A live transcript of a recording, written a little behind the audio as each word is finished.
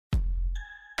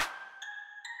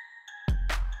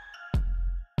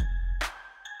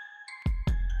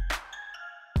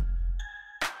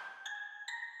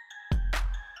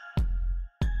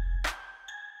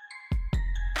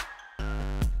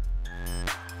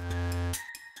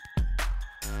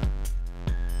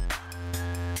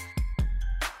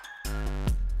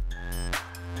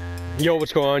Yo,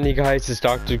 what's going on, you guys? It's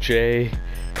Dr. J,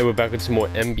 and we're back with some more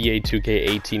NBA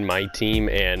 2K18 My Team,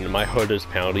 and my heart is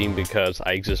pounding because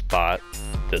I just bought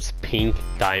this pink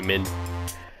diamond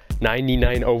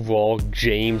 99 overall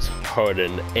James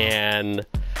Harden, and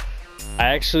I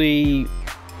actually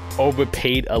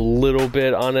overpaid a little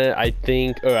bit on it, I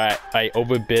think, or I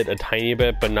overbid a tiny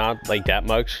bit, but not like that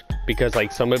much, because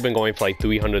like some have been going for like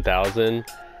 300,000,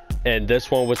 and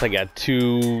this one was like at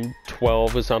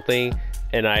 212 or something.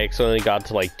 And I accidentally got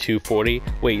to like 240.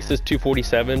 Wait, it says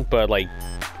 247, but like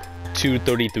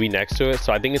 233 next to it.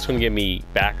 So I think it's gonna give me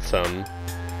back some.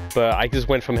 But I just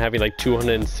went from having like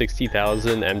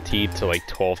 260,000 MT to like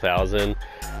 12,000.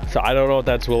 So I don't know if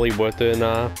that's really worth it or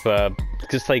not. But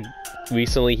just like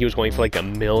recently he was going for like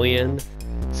 1 million.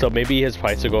 So maybe his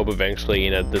price will go up eventually,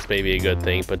 and this may be a good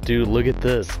thing. But dude, look at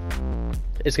this.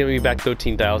 It's gonna be back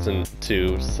 13,000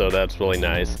 too. So that's really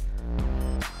nice.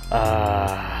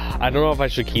 I don't know if I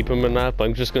should keep him or not, but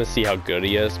I'm just gonna see how good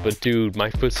he is. But dude,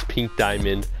 my first pink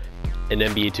diamond in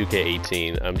NBA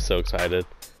 2K18. I'm so excited.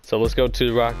 So let's go to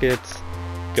the Rockets,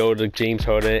 go to James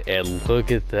Harden, and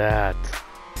look at that.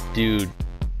 Dude,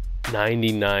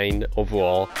 99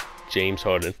 overall, James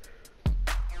Harden.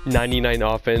 99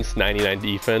 offense, 99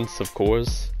 defense, of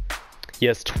course. He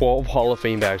has 12 Hall of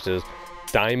Fame badges.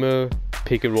 Dimer,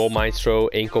 pick and roll maestro,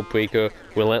 ankle breaker,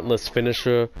 relentless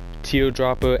finisher,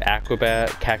 teardropper, acrobat,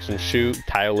 catch and shoot,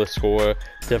 tireless scorer,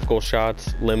 difficult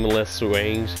shots, limitless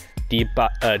range, deep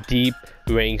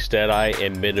range deadeye,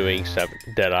 and mid range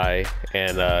deadeye.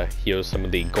 And here's some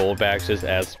of the gold badges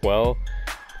as well.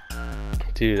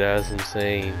 Dude, that's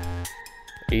insane.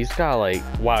 He's got like,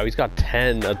 wow, he's got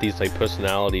 10 of these like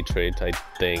personality traits, I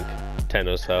think. 10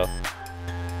 or so.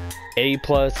 A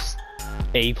plus,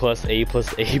 A plus, A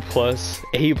plus, A plus,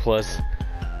 A plus.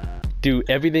 Dude,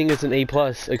 everything is an A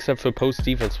plus except for post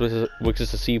defense, which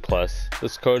is a C plus.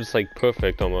 This card is like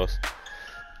perfect almost.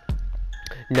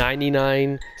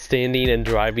 99 standing and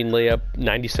driving layup,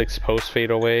 96 post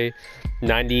fadeaway,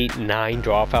 99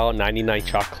 dropout, 99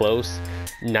 shot close,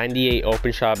 98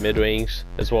 open shot mid range,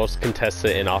 as well as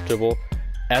contested and off dribble,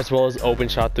 as well as open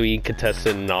shot 3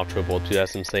 contested and off dribble. Dude,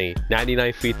 that's insane.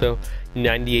 99 free throw,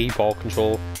 98 ball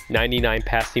control, 99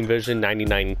 passing vision,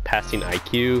 99 passing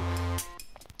IQ.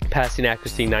 Passing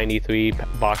accuracy 93,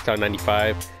 box out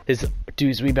 95. His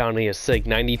dude's rebounding is sick.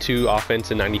 92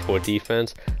 offense and 94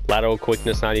 defense. Lateral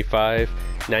quickness 95,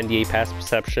 98 pass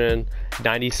perception,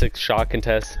 96 shot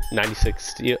contest,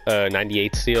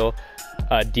 98 steal.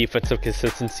 Defensive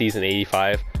consistency is an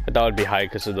 85. I thought it would be high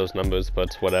because of those numbers,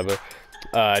 but whatever.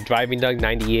 Driving dunk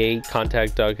 98,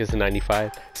 contact dunk is a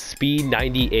 95, speed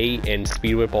 98, and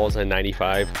speed with balls a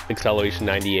 95, acceleration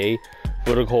 98,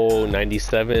 vertical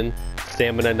 97,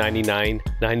 stamina 99,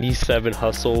 97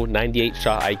 hustle, 98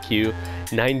 shot IQ,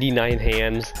 99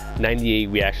 hands, 98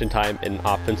 reaction time, and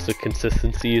offensive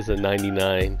consistency is a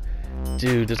 99.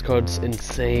 Dude, this card's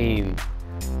insane.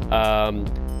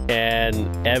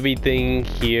 And everything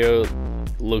here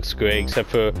looks great except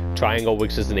for triangle,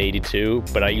 which is an 82,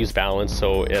 but I use balance,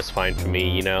 so it's fine for me,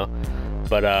 you know.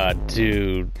 But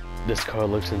dude, this card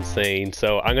looks insane.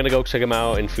 So I'm gonna go check him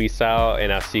out in freestyle,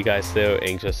 and I'll see you guys there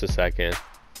in just a second.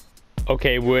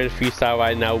 Okay, we're in freestyle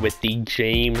right now with the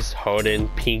James Harden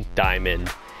pink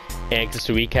diamond. And just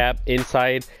to recap,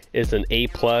 inside is an A+,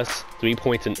 3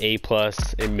 points an A+,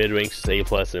 and mid-range is A+,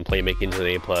 and playmaking is an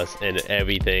A+, and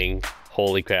everything,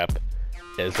 holy crap,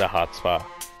 is a hot spot.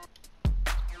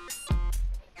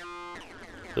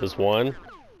 There's one.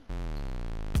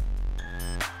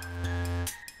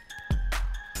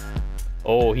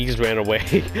 Oh, he just ran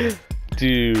away.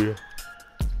 Dude.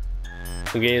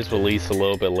 The game's released a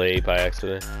little bit late by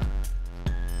accident.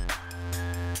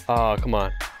 Oh, come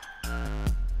on.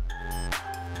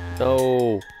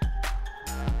 No.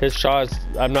 His shots,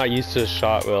 I'm not used to his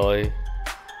shot really.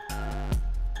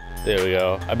 There we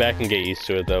go. I bet I can get used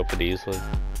to it though pretty easily.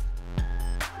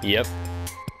 Yep.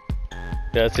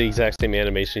 That's the exact same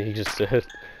animation he just did.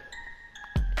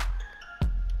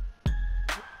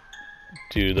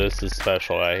 Dude, this is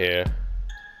special right here.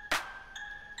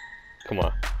 Come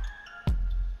on.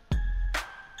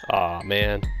 Aw,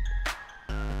 man.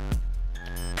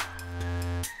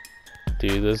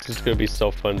 Dude, this is gonna be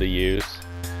so fun to use.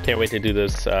 Can't wait to do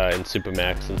this in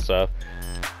Supermax and stuff.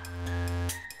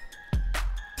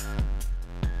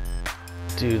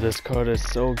 Dude, this card is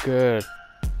so good.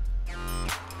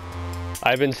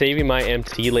 I've been saving my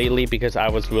MT lately because I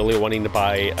was really wanting to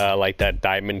buy like that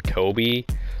Diamond Kobe,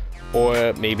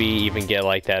 or maybe even get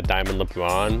like that Diamond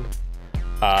LeBron.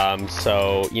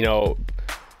 So, you know,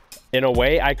 in a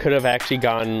way I could have actually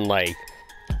gotten like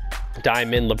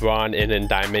Diamond LeBron and then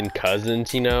Diamond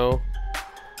Cousins, you know,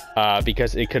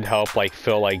 because it could help like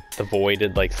fill like the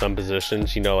voided like some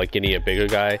positions, you know, like getting a bigger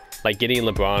guy. Like getting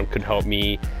LeBron could help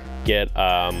me get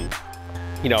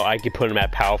you know, I could put him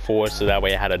at power forward so that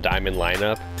way I had a diamond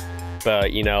lineup.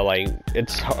 But you know, like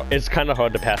it's kind of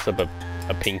hard to pass up a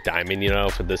pink diamond, you know,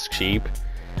 for this cheap.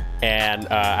 And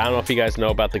I don't know if you guys know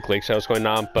about the glitch that was going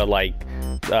on, but like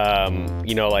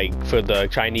you know, like for the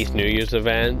Chinese New Year's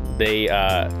event, they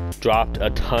dropped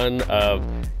a ton of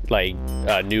like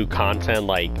new content,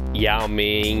 like Yao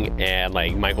Ming and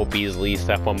like Michael Beasley,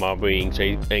 Stephon Marbury,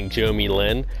 and Jeremy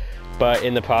Lin. But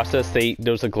in the process, there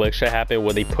was a glitch that happened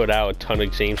where they put out a ton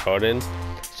of James Harden.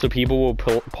 So people were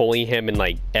pulling him in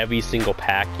like every single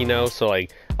pack, you know. So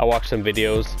like I watched some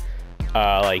videos,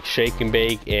 like Shake and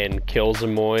Bake and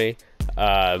Killzamoy.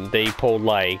 They pulled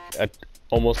like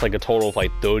almost like a total of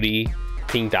like 30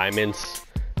 pink diamonds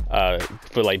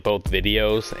for like both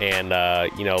videos, and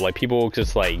you know, like people were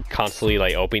just like constantly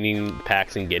like opening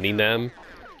packs and getting them.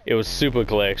 It was super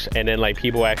glitch, and then like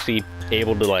people were actually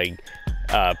able to like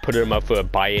put them up for a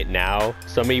buy it now.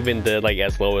 Some even did like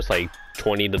as low as like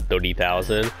 20 to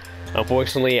 30,000.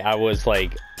 Unfortunately, I was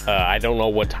like I don't know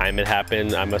what time it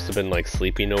happened. I must have been like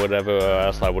sleeping or whatever, or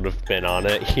else I would have been on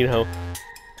it, you know.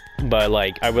 But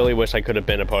like I really wish I could have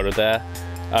been a part of that.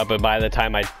 But by the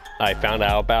time I found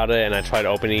out about it and I tried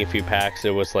opening a few packs, it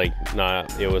was like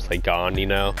gone, you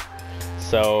know.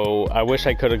 So I wish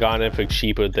I could have gone in for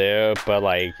cheaper there, but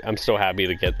like I'm still happy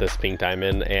to get this pink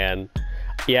diamond. And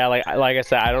yeah, like I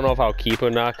said, I don't know if I'll keep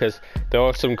or not, because there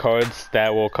are some cards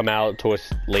that will come out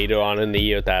towards later on in the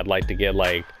year that I'd like to get.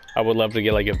 Like I would love to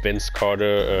get like a Vince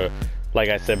Carter, or like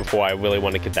I said before, I really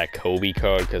want to get that Kobe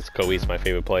card because Kobe's my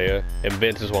favorite player, and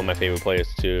Vince is one of my favorite players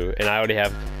too. And I already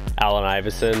have Allen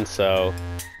Iverson, so.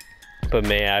 But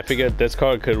man, I figured this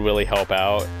card could really help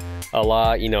out a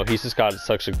lot. You know, he's just got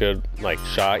such a good like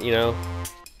shot, you know.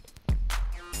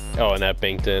 Oh, and that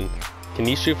banked in. Can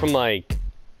you shoot from like?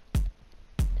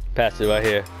 Pass it right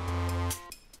here.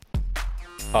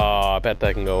 Oh, I bet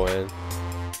that can go in.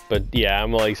 But yeah,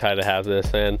 I'm really excited to have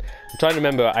this, and I'm trying to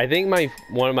remember. I think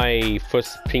one of my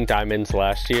first pink diamonds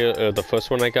last year, or the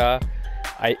first one I got,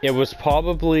 it was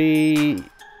probably,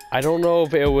 I don't know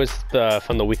if it was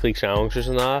from the weekly challenges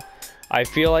or not. I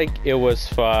feel like it was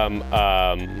from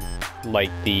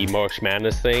like the March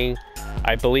Madness thing.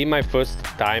 I believe my first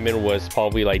diamond was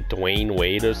probably like Dwayne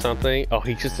Wade or something. Oh,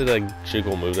 he just did a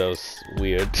jiggle move. That was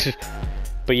weird.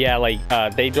 But yeah, like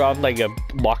they dropped like a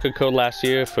locker code last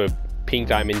year for pink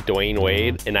diamond Dwayne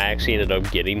Wade, and I actually ended up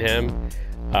getting him.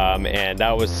 And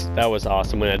that was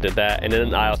awesome when I did that. And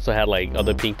then I also had like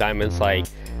other pink diamonds, like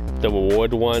the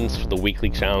reward ones for the weekly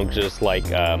challenges, like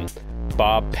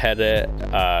Bob Pettit,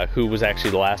 who was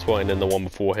actually the last one, and then the one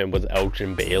before him was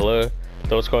Elgin Baylor.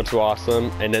 Those cards were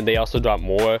awesome. And then they also dropped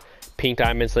more pink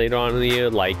diamonds later on in the year,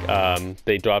 like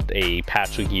they dropped a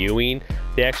Patrick Ewing.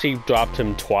 They actually dropped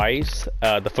him twice.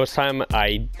 The first time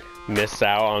I missed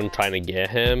out on trying to get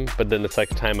him, but then the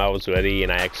second time I was ready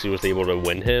and I actually was able to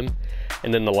win him.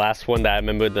 And then the last one that I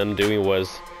remember them doing was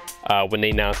when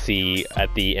they announced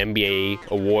at the NBA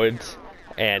awards,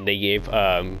 and they gave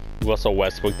Russell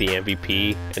Westbrook the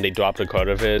MVP, and they dropped a card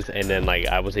of his, and then like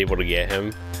I was able to get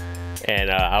him,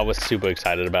 and I was super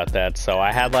excited about that. So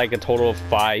I had like a total of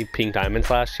 5 pink diamonds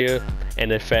last year,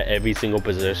 and it fit every single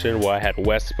position, where I had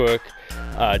Westbrook,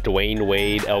 Dwayne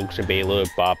Wade, Elgin Baylor,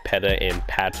 Bob Pettit, and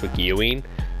Patrick Ewing.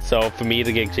 So for me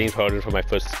to get James Harden for my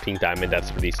first pink diamond,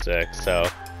 that's pretty sick. So,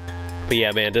 but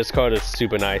yeah, man, this card is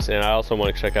super nice, and I also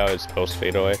want to check out his post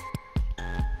fadeaway.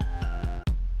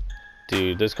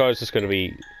 Dude, this card is just going to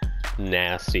be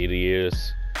nasty to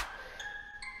use.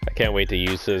 I can't wait to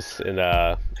use this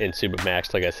in Super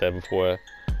Max, like I said before.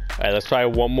 Alright, let's try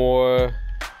one more.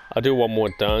 I'll do one more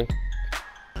dunk.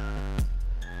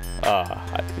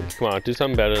 Come on, do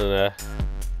something better than that.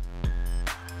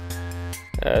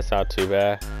 That's not too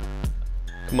bad.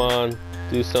 Come on,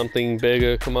 do something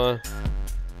bigger, come on.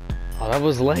 Oh, that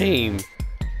was lame.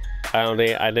 I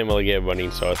didn't really get a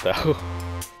running start though.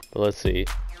 But let's see.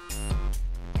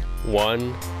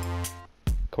 1.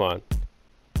 Come on.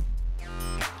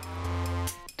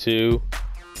 2.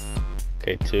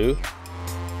 Okay, 2.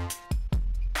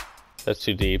 That's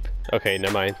too deep. Okay,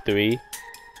 never mind. 3.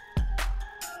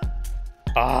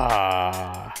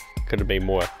 Could have made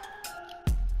more.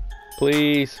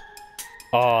 Please.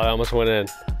 Oh, that almost went in.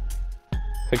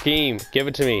 Hakeem, give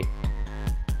it to me.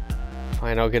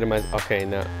 Fine, I'll get him. Okay,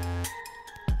 no.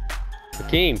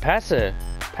 Hakeem, pass it.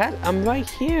 I'm right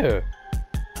here.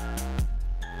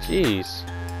 Jeez.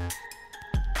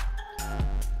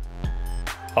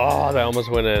 Oh, that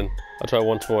almost went in. I'll try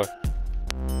once more.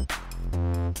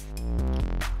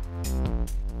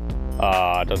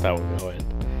 I thought that would go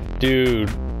in.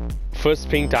 Dude, first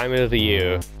pink diamond of the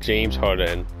year, James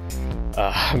Harden.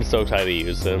 I'm so excited to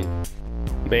use him.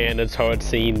 Man, it's hard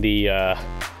seeing the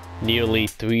nearly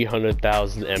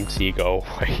 300,000 MT go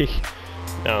away.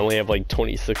 I only have like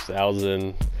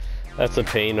 26,000. That's a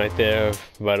pain right there,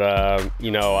 but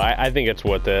you know, I think it's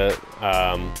worth it.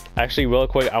 Actually, real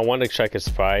quick, I want to check his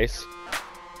price.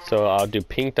 So I'll do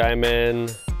pink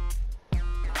diamond,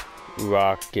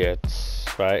 rockets,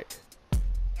 right?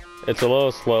 It's a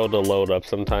little slow to load up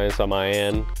sometimes on my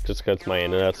end, just because my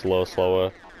internet's a little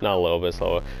slower. Not a little bit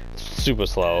slower, it's super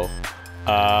slow.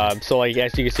 So like,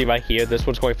 as you can see right here, this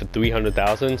one's going for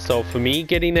 300,000. So for me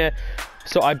getting it,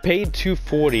 so I paid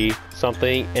 240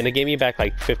 something and it gave me back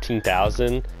like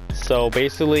 15,000. So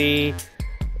basically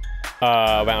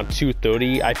around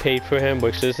 230 I paid for him,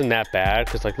 which isn't that bad,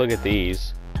 because like, look at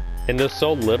these, and there's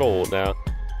so little now.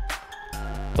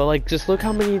 But like, just look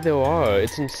how many there are.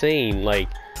 It's insane. Like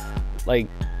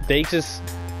they just,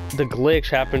 the glitch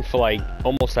happened for like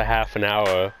almost a half an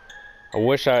hour. I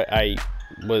wish I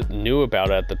knew about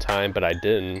it at the time, but I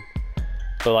didn't.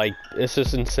 But like, it's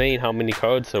just insane how many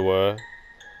cards there were.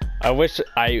 I wish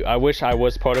I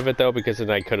was part of it though, because then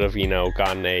I could have, you know,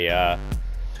 gotten a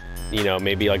you know,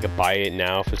 maybe like a buy it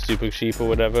now for super cheap or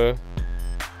whatever.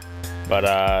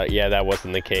 But yeah, that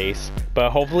wasn't the case.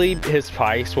 But hopefully his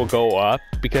price will go up,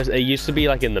 because it used to be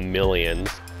like in the millions.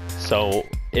 So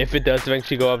if it does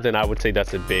eventually go up, then I would say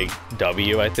that's a big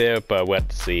W right there, but we'll have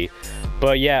to see.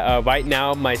 But yeah, right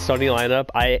now my starting lineup,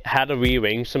 I had to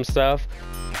rearrange some stuff,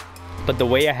 but the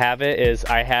way I have it is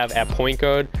I have at point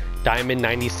guard, diamond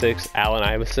 96 Allen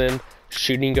Iverson,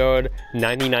 shooting guard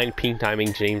 99 pink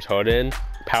diamond James Harden,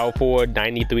 power forward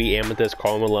 93 amethyst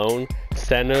Karl Malone,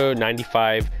 center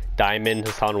 95 diamond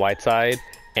Hassan Whiteside,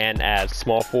 and at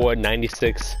small forward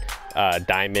 96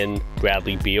 diamond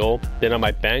Bradley Beal. Then on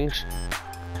my bench,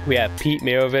 we have Pete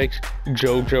Maravich,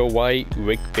 JoJo White,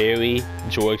 Rick Barry,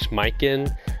 George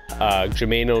Mikan,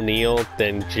 Jermaine O'Neal,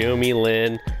 then Jeremy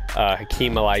Lin,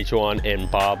 Hakeem Olajuwon, and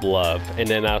Bob Love. And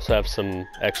then I also have some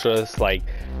extras like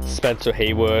Spencer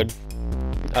Hayward,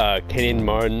 Kenyon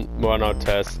Martin, Ron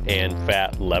Artest, and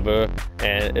Fat Lever.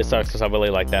 And it sucks because I really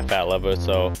like that Fat Lever,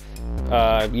 so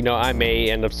you know, I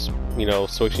may end up, you know,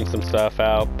 switching some stuff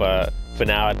out, but for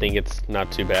now I think it's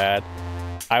not too bad.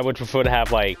 I would prefer to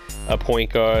have like a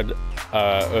point guard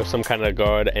or some kind of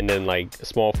guard, and then like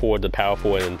small forward, the power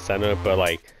forward, and center. But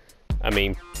like, I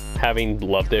mean, having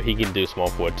Love there, he can do small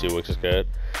forward too, which is good.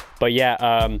 But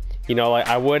yeah, you know, like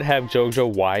I would have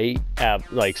JoJo White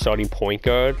at like starting point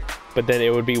guard, but then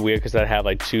it would be weird because I'd have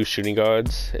like two shooting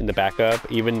guards in the backup,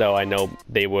 even though I know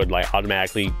they would like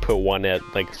automatically put one at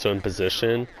like a certain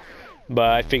position. But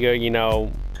I figure, you know,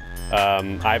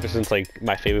 Iverson's like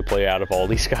my favorite player out of all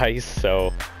these guys,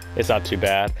 so it's not too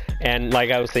bad. And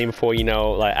like I was saying before, you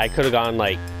know, like I could have gone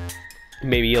like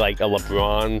maybe like a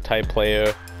LeBron type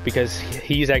player, because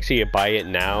he's actually a buy it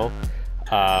now.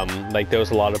 Like there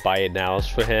was a lot of buy it nows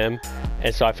for him,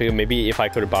 and so I figured maybe if I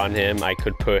could have bought him, I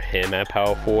could put him at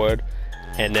power forward,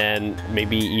 and then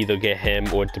maybe either get him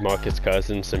or DeMarcus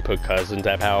Cousins and put Cousins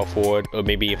at power forward, or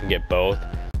maybe even get both.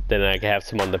 Then I can have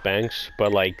some on the bench.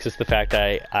 But like, just the fact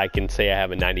that I can say I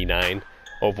have a 99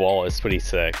 overall is pretty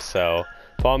sick. So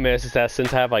problem is that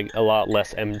since I have like a lot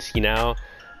less MT now,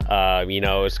 you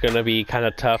know, it's gonna be kind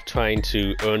of tough trying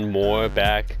to earn more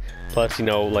back. Plus, you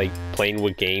know, like playing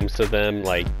with games to them,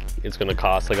 like it's gonna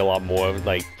cost like a lot more,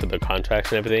 like for the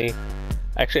contracts and everything.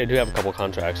 Actually, I do have a couple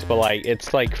contracts, but like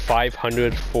it's like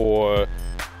 500 for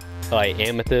like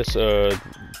amethyst or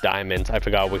diamonds. I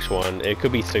forgot which one. It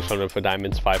could be 600 for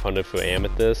diamonds, 500 for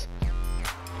amethyst.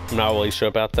 I'm not really sure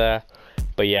about that,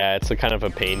 but yeah, it's a kind of a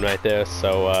pain right there.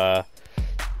 So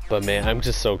but man, I'm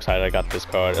just so excited I got this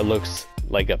card. It looks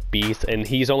like a beast, and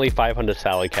he's only 500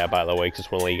 salary cap, by the way,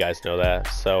 just want to let you guys know that.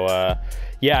 So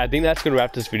yeah, I think that's gonna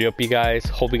wrap this video up, you guys.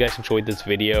 Hope you guys enjoyed this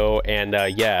video, and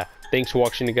yeah, thanks for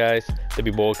watching, you guys. There'll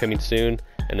be more coming soon,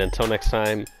 and until next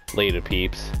time, later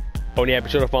peeps. Oh yeah, be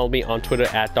sure to follow me on Twitter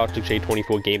at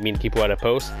DrJ24Gaming to keep what I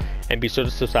post, and be sure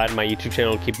to subscribe to my YouTube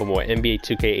channel to keep up more NBA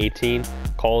 2K18,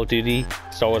 Call of Duty,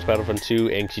 Star Wars Battlefront 2,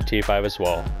 and GTA 5 as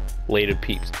well. Later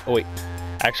peeps. Oh wait,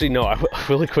 actually no,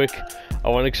 really quick, I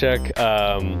want to check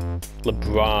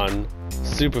LeBron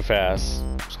super fast.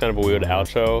 It's kind of a weird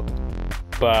outro,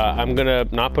 but I'm gonna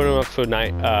not put him up for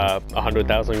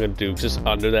 100,000. I'm gonna do just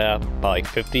under that, by like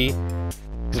 50.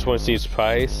 Just want to see his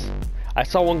price. I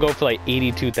saw one go for like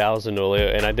 82,000 earlier,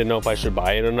 and I didn't know if I should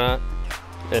buy it or not.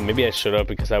 And maybe I should have,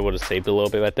 because I would have saved a little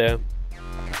bit right there.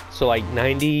 So like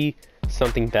 90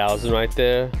 something thousand right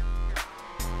there,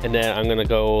 and then I'm gonna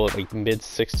go like mid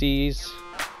 60s.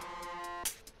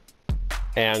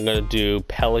 and I'm gonna do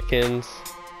Pelicans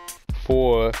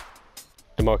for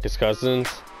DeMarcus Cousins.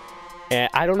 And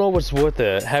I don't know what's worth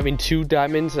it, having 2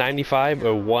 diamonds 95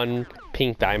 or 1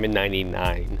 pink diamond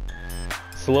 99.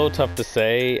 It's a little tough to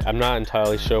say. I'm not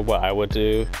entirely sure what I would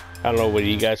do. I don't know what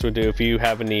you guys would do. If you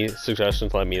have any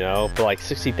suggestions, let me know. But like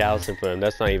 60,000 for them,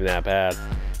 that's not even that bad.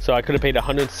 So I could have paid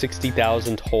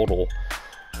 160,000 total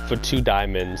for 2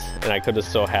 diamonds, and I could have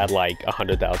still had like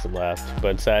 100,000 left.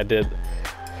 But instead I did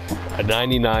a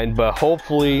 99. But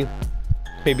hopefully,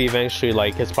 maybe eventually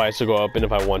like his price will go up, and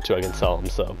if I want to, I can sell him.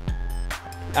 So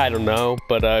I don't know,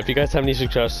 but if you guys have any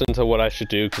suggestions of what I should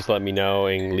do, just let me know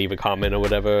and leave a comment or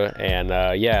whatever. And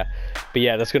yeah, but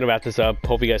yeah, that's gonna wrap this up.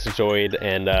 Hope you guys enjoyed,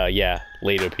 and yeah,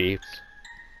 later peeps.